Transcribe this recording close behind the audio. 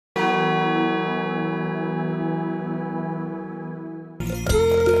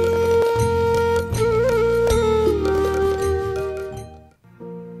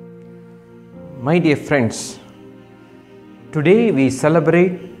My dear friends, today we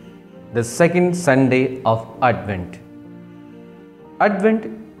celebrate the second Sunday of Advent. Advent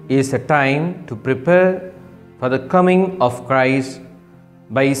is a time to prepare for the coming of Christ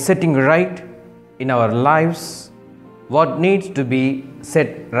by setting right in our lives what needs to be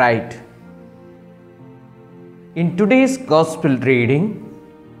set right. In today's Gospel reading,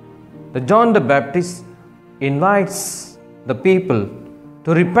 John the Baptist invites the people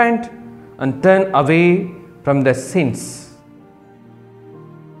to repent and turn away from their sins.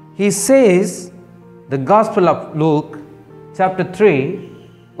 He says, the Gospel of Luke, chapter 3,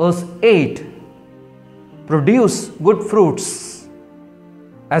 verse 8, produce good fruits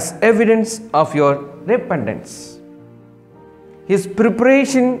as evidence of your repentance. His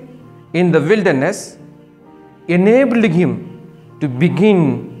preparation in the wilderness enabled him to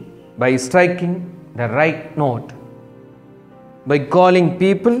begin by striking the right note, by calling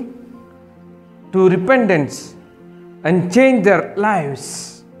people to repentance and change their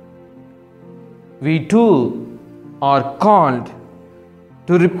lives. We too are called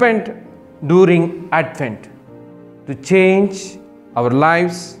to repent during Advent, to change our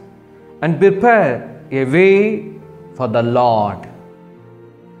lives and prepare a way for the Lord.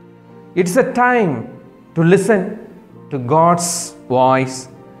 It's a time to listen to God's voice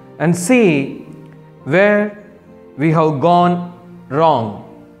and see where we have gone wrong.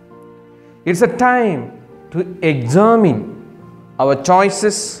 It's a time to examine our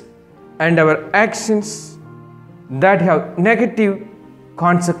choices and our actions that have negative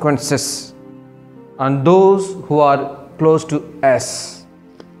consequences on those who are close to us,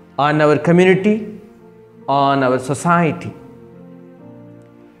 on our community, on our society.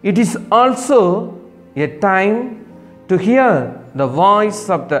 It is also a time to hear the voice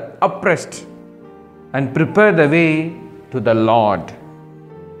of the oppressed and prepare the way to the Lord.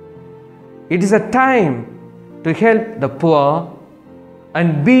 It is a time to help the poor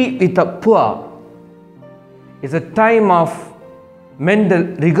and be with the poor. It's a time of mental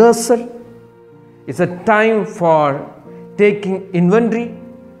rehearsal. It's a time for taking inventory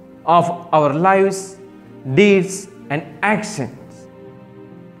of our lives, deeds and actions.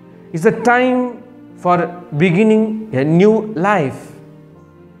 It's a time for beginning a new life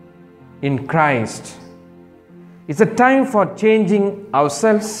in Christ. It's a time for changing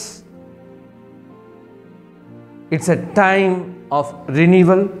ourselves. It's a time of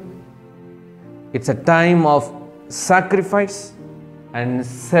renewal. It's a time of sacrifice and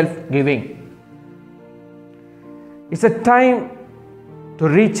self-giving. It's a time to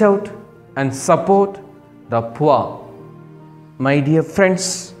reach out and support the poor. My dear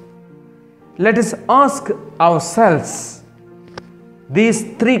friends, let us ask ourselves these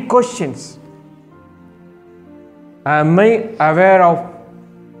three questions. Am I aware of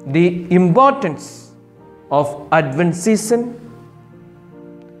the importance of Advent season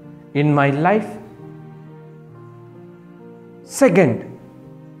in my life? Second,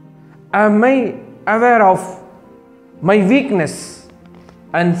 am I aware of my weakness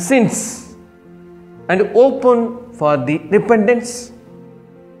and sins and open for the repentance?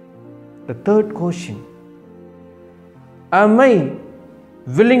 The third question, am I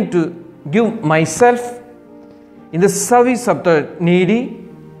willing to give myself in the service of the needy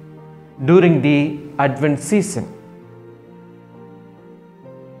during the Advent season?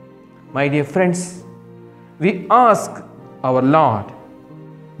 My dear friends, we ask our Lord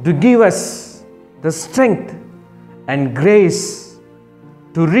to give us the strength and grace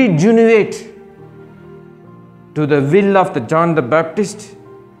to regenerate to the will of the John the Baptist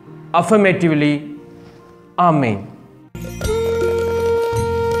affirmatively. Amen.